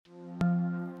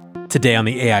Today on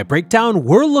the AI Breakdown,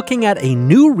 we're looking at a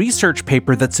new research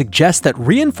paper that suggests that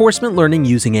reinforcement learning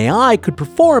using AI could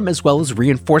perform as well as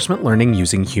reinforcement learning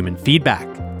using human feedback.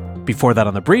 Before that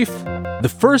on the brief,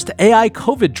 the first AI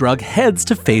COVID drug heads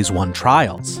to phase 1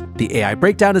 trials. The AI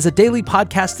Breakdown is a daily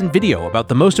podcast and video about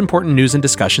the most important news and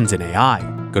discussions in AI.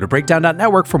 Go to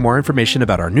breakdown.network for more information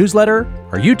about our newsletter,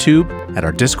 our YouTube, and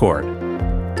our Discord.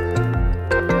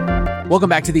 Welcome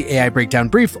back to the AI Breakdown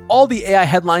Brief, all the AI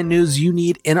headline news you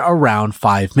need in around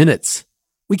 5 minutes.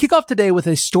 We kick off today with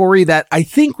a story that I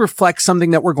think reflects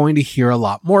something that we're going to hear a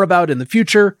lot more about in the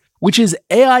future, which is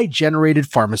AI-generated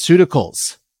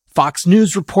pharmaceuticals. Fox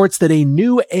News reports that a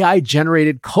new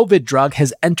AI-generated COVID drug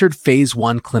has entered phase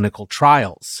 1 clinical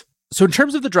trials. So in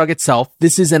terms of the drug itself,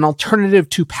 this is an alternative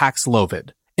to Paxlovid.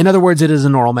 In other words, it is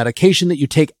an oral medication that you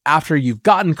take after you've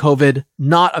gotten COVID,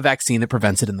 not a vaccine that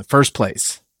prevents it in the first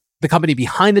place. The company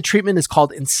behind the treatment is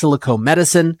called Insilico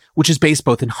Medicine, which is based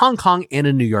both in Hong Kong and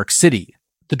in New York City.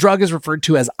 The drug is referred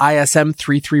to as ISM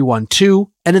 3312,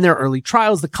 and in their early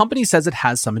trials, the company says it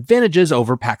has some advantages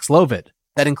over Paxlovid.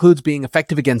 That includes being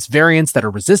effective against variants that are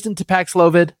resistant to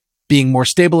Paxlovid, being more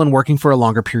stable and working for a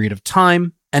longer period of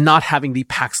time, and not having the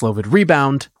Paxlovid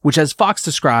rebound, which as Fox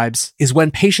describes, is when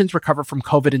patients recover from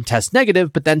COVID and test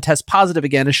negative, but then test positive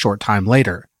again a short time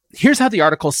later. Here's how the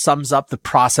article sums up the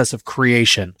process of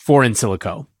creation for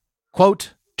Insilico.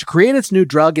 Quote, to create its new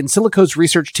drug, Insilico's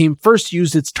research team first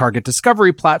used its target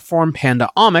discovery platform,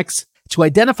 PandaOmics, to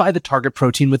identify the target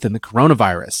protein within the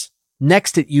coronavirus.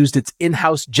 Next, it used its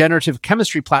in-house generative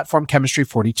chemistry platform, Chemistry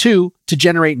 42, to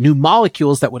generate new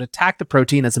molecules that would attack the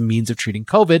protein as a means of treating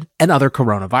COVID and other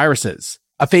coronaviruses.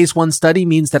 A phase 1 study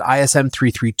means that ISM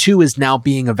 332 is now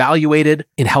being evaluated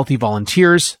in healthy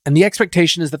volunteers, and the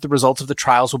expectation is that the results of the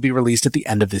trials will be released at the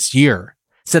end of this year.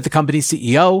 Said the company's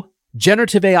CEO,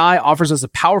 generative AI offers us a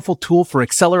powerful tool for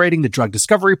accelerating the drug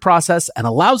discovery process and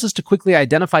allows us to quickly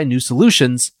identify new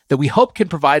solutions that we hope can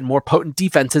provide more potent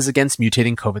defenses against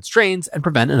mutating COVID strains and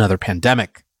prevent another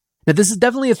pandemic. Now, this is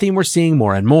definitely a theme we're seeing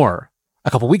more and more. A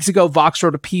couple weeks ago, Vox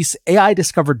wrote a piece,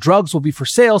 AI-discovered drugs will be for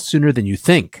sale sooner than you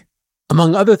think.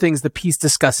 Among other things, the piece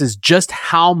discusses just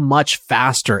how much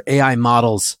faster AI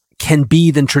models can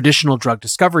be than traditional drug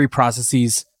discovery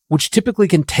processes, which typically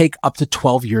can take up to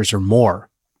 12 years or more.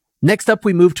 Next up,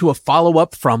 we move to a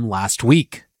follow-up from last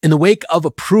week. In the wake of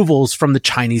approvals from the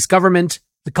Chinese government,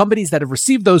 the companies that have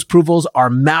received those approvals are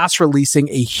mass releasing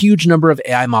a huge number of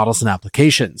AI models and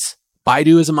applications.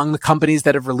 Baidu is among the companies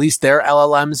that have released their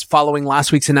LLMs following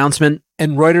last week's announcement,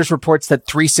 and Reuters reports that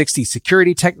 360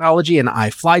 Security Technology and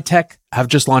iFlyTek have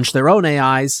just launched their own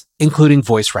AIs, including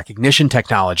voice recognition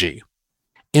technology.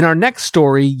 In our next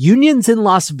story, unions in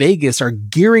Las Vegas are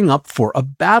gearing up for a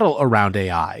battle around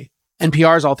AI.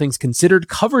 NPR's All Things Considered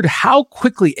covered how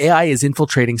quickly AI is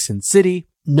infiltrating Sin City,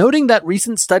 noting that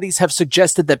recent studies have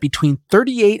suggested that between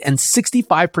 38 and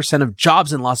 65% of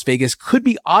jobs in Las Vegas could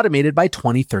be automated by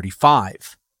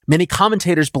 2035. Many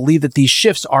commentators believe that these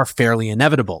shifts are fairly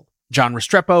inevitable. John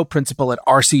Restrepo, principal at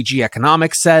RCG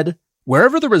Economics, said,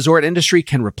 wherever the resort industry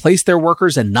can replace their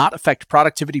workers and not affect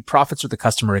productivity, profits, or the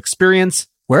customer experience,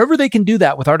 wherever they can do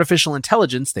that with artificial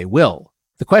intelligence, they will.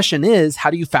 The question is, how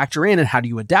do you factor in and how do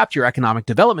you adapt your economic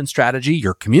development strategy,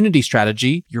 your community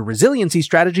strategy, your resiliency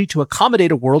strategy to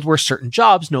accommodate a world where certain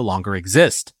jobs no longer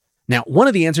exist? Now, one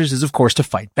of the answers is, of course, to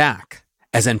fight back.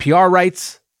 As NPR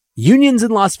writes, unions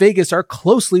in Las Vegas are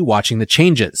closely watching the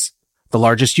changes. The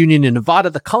largest union in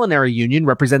Nevada, the Culinary Union,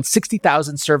 represents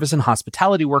 60,000 service and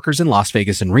hospitality workers in Las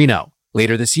Vegas and Reno.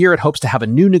 Later this year, it hopes to have a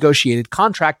new negotiated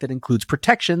contract that includes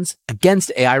protections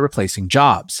against AI replacing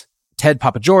jobs. Ted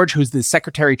Papageorge, who's the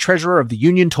secretary-treasurer of the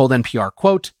union, told NPR,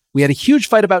 quote, we had a huge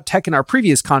fight about tech in our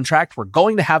previous contract. We're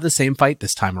going to have the same fight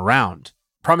this time around.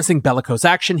 Promising bellicose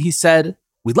action, he said,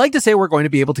 we'd like to say we're going to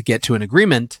be able to get to an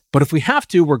agreement, but if we have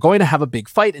to, we're going to have a big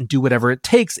fight and do whatever it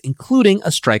takes, including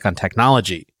a strike on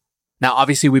technology. Now,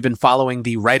 obviously, we've been following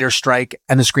the writer's strike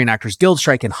and the Screen Actors Guild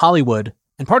strike in Hollywood,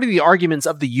 and part of the arguments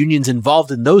of the unions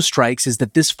involved in those strikes is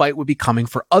that this fight would be coming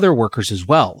for other workers as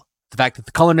well. The fact that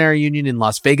the Culinary Union in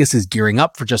Las Vegas is gearing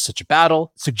up for just such a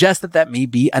battle suggests that that may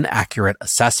be an accurate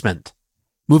assessment.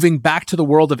 Moving back to the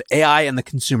world of AI and the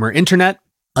consumer internet,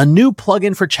 a new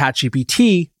plugin for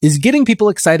ChatGPT is getting people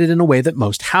excited in a way that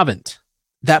most haven't.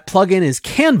 That plugin is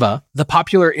Canva, the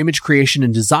popular image creation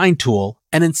and design tool,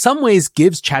 and in some ways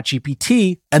gives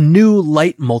ChatGPT a new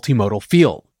light multimodal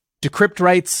feel. Decrypt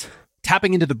writes,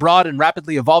 tapping into the broad and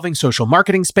rapidly evolving social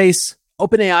marketing space,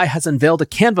 OpenAI has unveiled a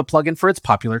Canva plugin for its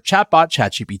popular chatbot,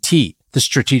 ChatGPT. The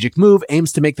strategic move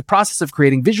aims to make the process of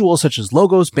creating visuals such as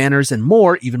logos, banners, and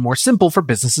more even more simple for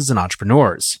businesses and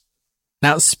entrepreneurs.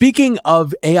 Now, speaking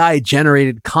of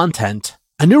AI-generated content,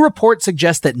 a new report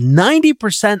suggests that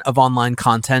 90% of online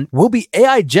content will be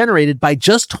AI-generated by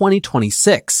just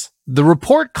 2026. The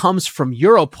report comes from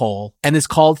Europol and is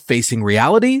called Facing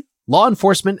Reality, Law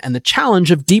Enforcement, and the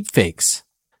Challenge of Deepfakes.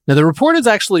 Now, the report is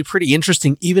actually pretty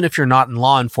interesting even if you're not in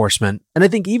law enforcement. And I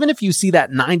think even if you see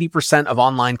that 90% of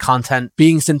online content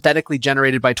being synthetically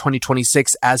generated by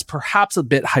 2026 as perhaps a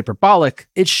bit hyperbolic,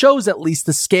 it shows at least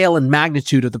the scale and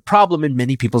magnitude of the problem in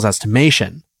many people's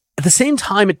estimation. At the same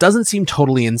time, it doesn't seem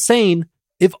totally insane,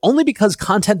 if only because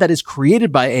content that is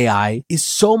created by AI is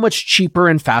so much cheaper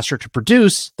and faster to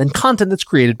produce than content that's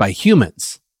created by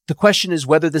humans. The question is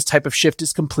whether this type of shift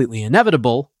is completely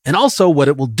inevitable, and also what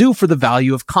it will do for the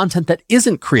value of content that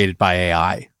isn't created by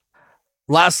AI.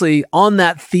 Lastly, on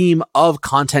that theme of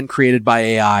content created by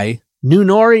AI,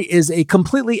 Nunori is a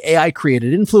completely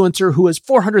AI-created influencer who has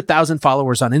 400,000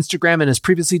 followers on Instagram and has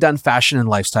previously done fashion and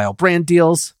lifestyle brand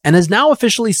deals, and has now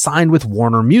officially signed with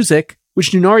Warner Music,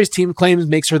 which Nunori's team claims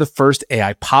makes her the first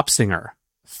AI pop singer.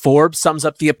 Forbes sums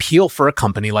up the appeal for a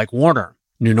company like Warner.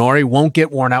 Nunori won't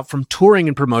get worn out from touring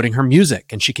and promoting her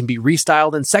music, and she can be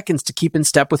restyled in seconds to keep in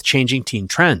step with changing teen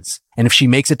trends. And if she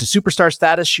makes it to superstar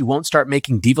status, she won't start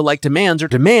making diva-like demands or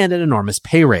demand an enormous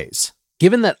pay raise.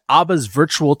 Given that ABBA's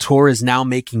virtual tour is now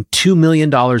making $2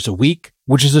 million a week,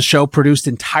 which is a show produced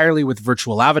entirely with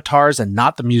virtual avatars and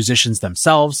not the musicians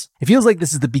themselves, it feels like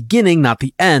this is the beginning, not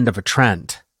the end of a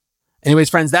trend.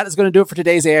 Anyways, friends, that is going to do it for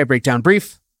today's AI Breakdown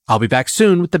Brief. I'll be back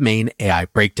soon with the main AI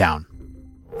Breakdown.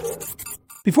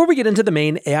 Before we get into the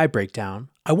main AI breakdown,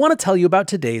 I want to tell you about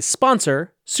today's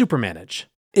sponsor, Supermanage.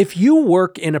 If you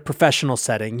work in a professional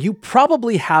setting, you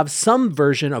probably have some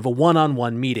version of a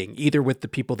one-on-one meeting, either with the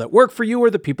people that work for you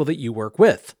or the people that you work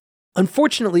with.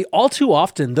 Unfortunately, all too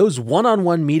often, those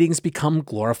one-on-one meetings become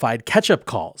glorified catch-up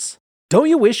calls. Don't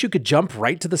you wish you could jump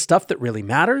right to the stuff that really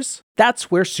matters?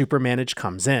 That's where Supermanage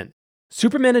comes in.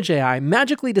 Supermanage AI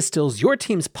magically distills your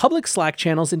team's public Slack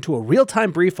channels into a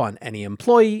real-time brief on any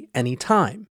employee,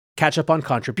 anytime. Catch up on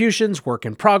contributions, work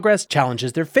in progress,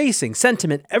 challenges they're facing,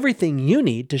 sentiment, everything you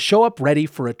need to show up ready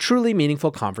for a truly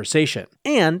meaningful conversation.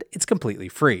 And it's completely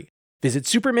free. Visit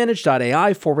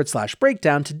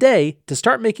supermanage.ai/breakdown today to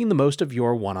start making the most of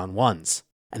your one-on-ones.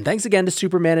 And thanks again to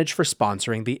Supermanage for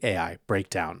sponsoring the AI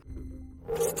Breakdown.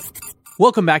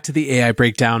 Welcome back to the AI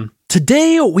Breakdown.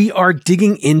 Today, we are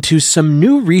digging into some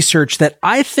new research that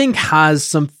I think has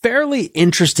some fairly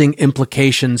interesting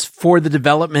implications for the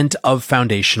development of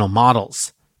foundational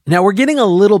models. Now, we're getting a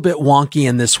little bit wonky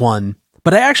in this one,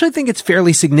 but I actually think it's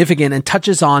fairly significant and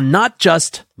touches on not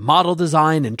just model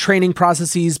design and training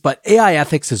processes, but AI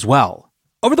ethics as well.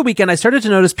 Over the weekend, I started to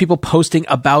notice people posting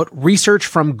about research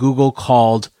from Google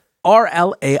called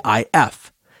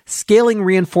RLAIF. Scaling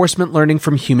reinforcement learning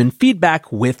from human feedback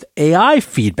with AI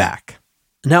feedback.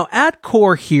 Now, at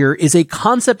core here is a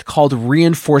concept called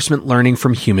reinforcement learning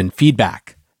from human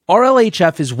feedback.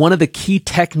 RLHF is one of the key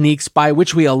techniques by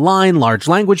which we align large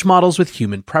language models with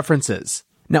human preferences.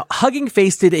 Now, Hugging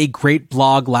Face did a great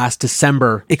blog last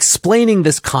December explaining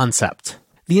this concept.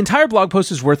 The entire blog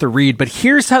post is worth a read, but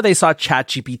here's how they saw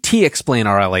ChatGPT explain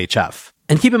RLHF.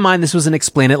 And keep in mind, this was an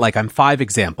explain it like I'm 5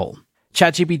 example.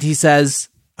 ChatGPT says,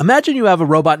 imagine you have a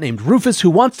robot named Rufus who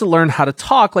wants to learn how to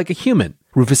talk like a human.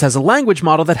 Rufus has a language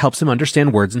model that helps him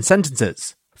understand words and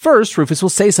sentences. First, Rufus will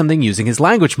say something using his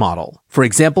language model. For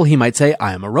example, he might say,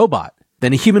 I am a robot.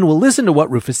 Then a human will listen to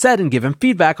what Rufus said and give him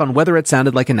feedback on whether it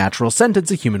sounded like a natural sentence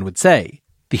a human would say.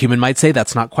 The human might say,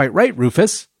 that's not quite right,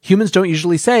 Rufus. Humans don't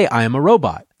usually say, I am a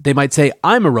robot. They might say,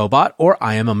 I'm a robot or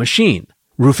I am a machine.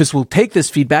 Rufus will take this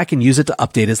feedback and use it to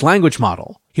update his language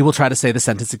model. He will try to say the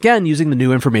sentence again using the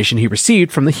new information he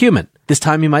received from the human. This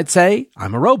time he might say,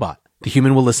 I'm a robot. The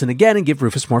human will listen again and give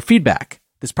Rufus more feedback.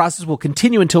 This process will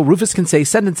continue until Rufus can say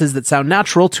sentences that sound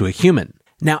natural to a human.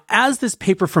 Now, as this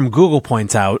paper from Google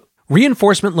points out,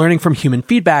 reinforcement learning from human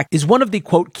feedback is one of the,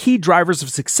 quote, key drivers of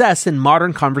success in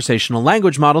modern conversational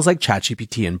language models like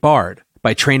ChatGPT and Bard.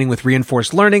 By training with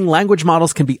reinforced learning, language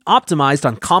models can be optimized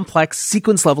on complex,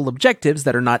 sequence-level objectives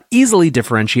that are not easily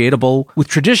differentiatable with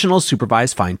traditional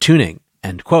supervised fine-tuning,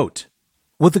 end quote.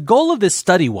 What the goal of this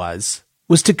study was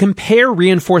to compare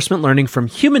reinforcement learning from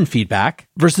human feedback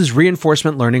versus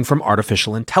reinforcement learning from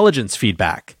artificial intelligence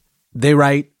feedback. They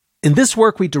write, in this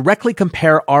work, we directly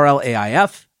compare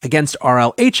RLAIF against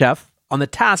RLHF on the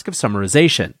task of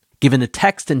summarization. Given a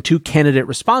text and 2 candidate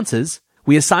responses,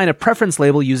 we assign a preference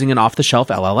label using an off-the-shelf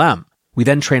LLM. We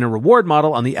then train a reward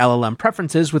model on the LLM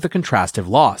preferences with a contrastive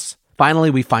loss.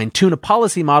 Finally, we fine-tune a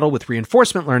policy model with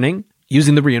reinforcement learning,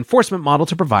 using the reinforcement model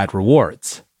to provide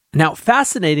rewards. Now,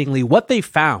 fascinatingly, what they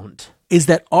found is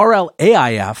that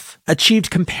RLAIF achieved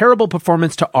comparable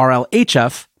performance to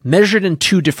RLHF measured in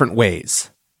two different ways.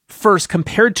 First,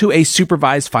 compared to a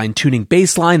supervised fine-tuning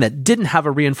baseline that didn't have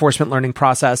a reinforcement learning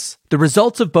process, the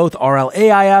results of both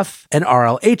RLAIF and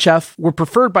RLHF were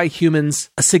preferred by humans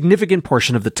a significant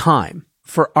portion of the time.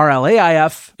 For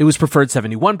RLAIF, it was preferred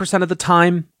 71% of the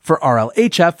time. For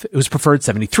RLHF, it was preferred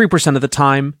 73% of the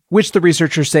time, which the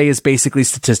researchers say is basically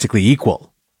statistically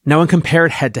equal. Now, when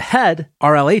compared head-to-head,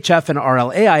 RLHF and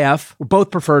RLAIF were both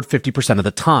preferred 50% of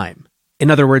the time. In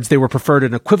other words, they were preferred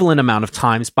an equivalent amount of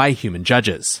times by human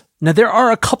judges. Now, there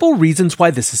are a couple reasons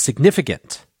why this is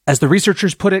significant. As the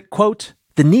researchers put it, quote,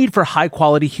 "The need for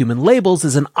high-quality human labels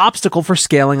is an obstacle for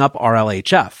scaling up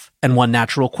RLHF, and one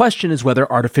natural question is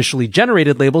whether artificially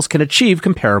generated labels can achieve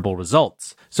comparable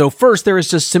results." So first, there is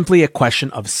just simply a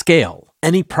question of scale.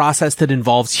 Any process that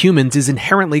involves humans is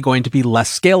inherently going to be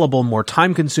less scalable, more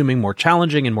time-consuming, more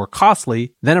challenging, and more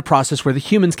costly than a process where the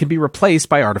humans can be replaced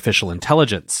by artificial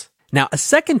intelligence. Now, a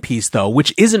second piece, though,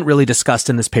 which isn't really discussed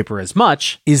in this paper as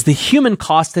much, is the human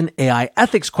cost and AI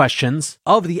ethics questions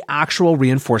of the actual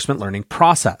reinforcement learning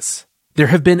process. There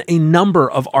have been a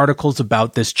number of articles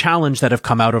about this challenge that have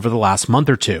come out over the last month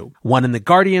or two. One in The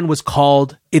Guardian was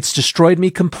called, "It's Destroyed Me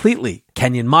Completely.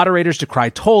 Kenyan Moderators Decry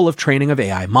Toll of Training of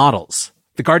AI Models."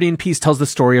 The Guardian piece tells the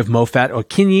story of Mofat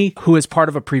Okinyi, who as part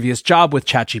of a previous job with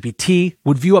ChatGPT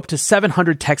would view up to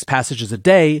 700 text passages a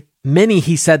day, many,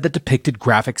 he said, that depicted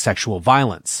graphic sexual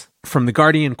violence. From The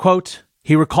Guardian, quote,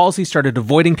 "He recalls he started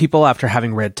avoiding people after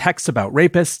having read texts about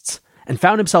rapists and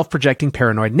found himself projecting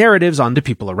paranoid narratives onto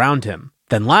people around him.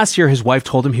 Then last year, his wife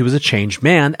told him he was a changed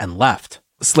man and left."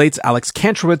 Slate's Alex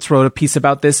Kantrowitz wrote a piece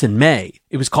about this in May.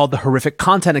 It was called "The Horrific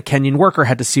Content a Kenyan Worker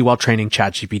Had to See While Training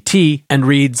ChatGPT," and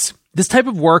reads, "This type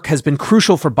of work has been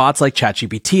crucial for bots like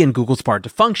ChatGPT and Google's Bard to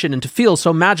function and to feel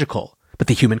so magical, but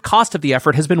the human cost of the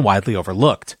effort has been widely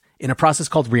overlooked. In a process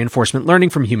called reinforcement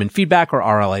learning from human feedback, or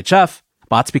RLHF,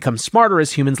 bots become smarter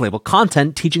as humans label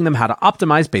content, teaching them how to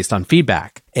optimize based on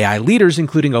feedback. AI leaders,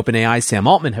 including OpenAI's Sam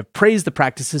Altman, have praised the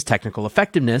practice's technical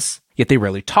effectiveness, yet they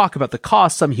rarely talk about the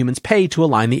cost some humans pay to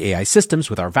align the AI systems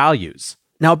with our values."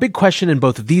 Now, a big question in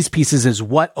both of these pieces is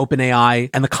what OpenAI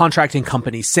and the contracting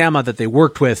company Sama that they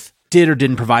worked with did or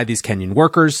didn't provide these Kenyan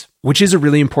workers, which is a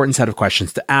really important set of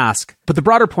questions to ask. But the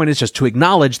broader point is just to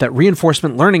acknowledge that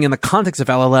reinforcement learning in the context of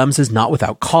LLMs is not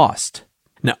without cost.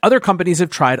 Now, other companies have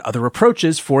tried other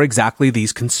approaches for exactly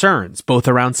these concerns, both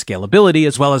around scalability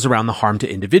as well as around the harm to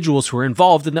individuals who are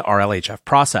involved in the RLHF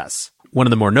process. One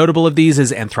of the more notable of these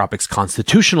is Anthropic's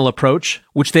constitutional approach,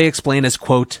 which they explain as,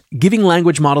 quote, "giving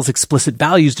language models explicit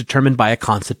values determined by a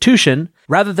constitution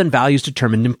rather than values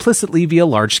determined implicitly via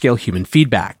large-scale human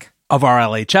feedback." Of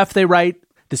RLHF, they write,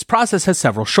 "This process has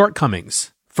several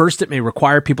shortcomings. First, it may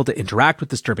require people to interact with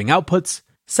disturbing outputs.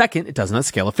 Second, it does not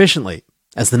scale efficiently.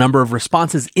 As the number of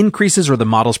responses increases or the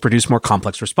models produce more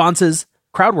complex responses,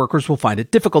 crowd workers will find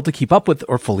it difficult to keep up with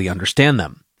or fully understand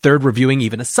them. Third, reviewing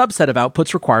even a subset of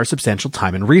outputs requires substantial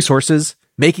time and resources,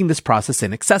 making this process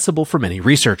inaccessible for many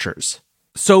researchers."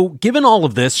 So, given all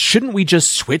of this, shouldn't we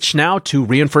just switch now to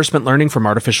reinforcement learning from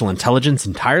artificial intelligence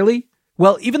entirely?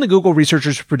 Well, even the Google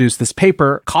researchers who produced this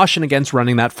paper caution against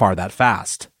running that far that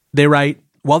fast. They write,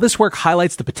 "While this work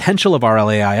highlights the potential of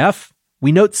RLAIF,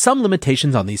 we note some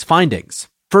limitations on these findings.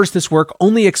 First, this work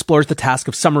only explores the task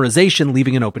of summarization,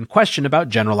 leaving an open question about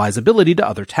generalizability to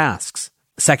other tasks.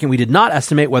 Second, we did not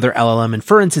estimate whether LLM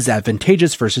inference is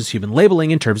advantageous versus human labeling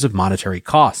in terms of monetary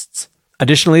costs.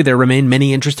 Additionally, there remain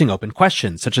many interesting open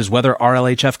questions, such as whether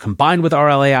RLHF combined with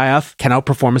RLAIF can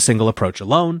outperform a single approach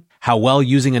alone, how well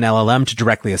using an LLM to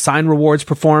directly assign rewards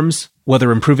performs,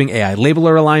 whether improving AI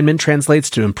labeler alignment translates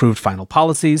to improved final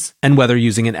policies, and whether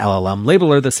using an LLM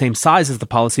labeler the same size as the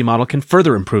policy model can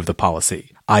further improve the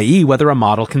policy, i.e. whether a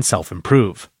model can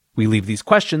self-improve. We leave these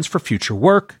questions for future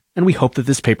work, and we hope that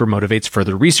this paper motivates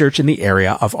further research in the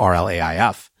area of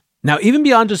RLAIF." Now, even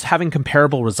beyond just having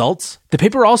comparable results, the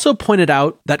paper also pointed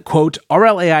out that, quote,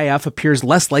 "RLAIF appears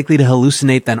less likely to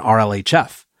hallucinate than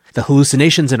RLHF. The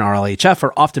hallucinations in RLHF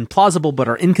are often plausible but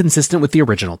are inconsistent with the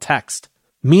original text,"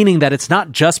 meaning that it's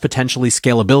not just potentially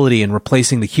scalability in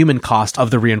replacing the human cost of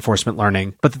the reinforcement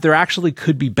learning, but that there actually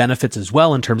could be benefits as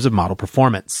well in terms of model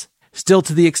performance. Still,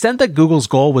 to the extent that Google's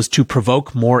goal was to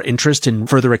provoke more interest in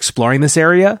further exploring this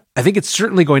area, I think it's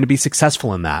certainly going to be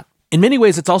successful in that. In many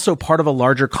ways, it's also part of a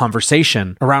larger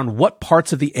conversation around what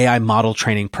parts of the AI model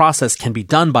training process can be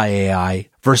done by AI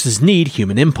versus need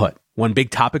human input. One big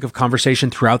topic of conversation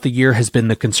throughout the year has been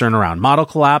the concern around model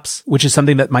collapse, which is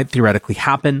something that might theoretically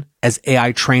happen as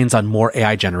AI trains on more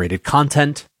AI-generated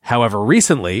content. However,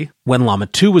 recently, when Llama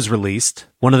 2 was released,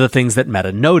 one of the things that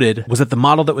Meta noted was that the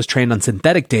model that was trained on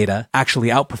synthetic data actually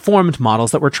outperformed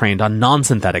models that were trained on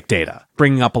non-synthetic data,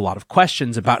 bringing up a lot of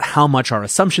questions about how much our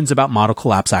assumptions about model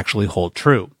collapse actually hold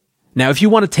true. Now, if you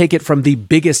want to take it from the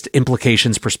biggest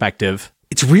implications perspective,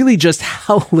 it's really just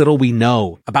how little we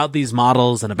know about these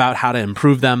models and about how to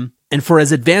improve them. And for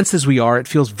as advanced as we are, it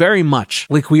feels very much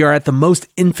like we are at the most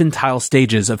infantile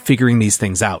stages of figuring these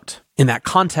things out. In that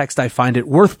context, I find it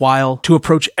worthwhile to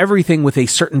approach everything with a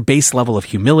certain base level of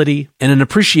humility and an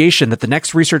appreciation that the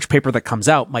next research paper that comes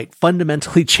out might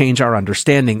fundamentally change our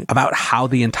understanding about how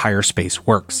the entire space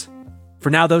works. For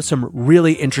now, though, some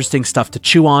really interesting stuff to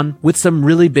chew on with some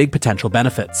really big potential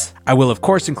benefits. I will, of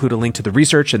course, include a link to the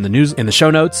research and the news in the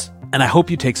show notes, and I hope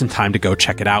you take some time to go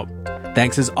check it out.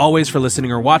 Thanks as always for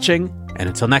listening or watching, and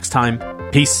until next time,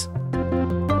 peace.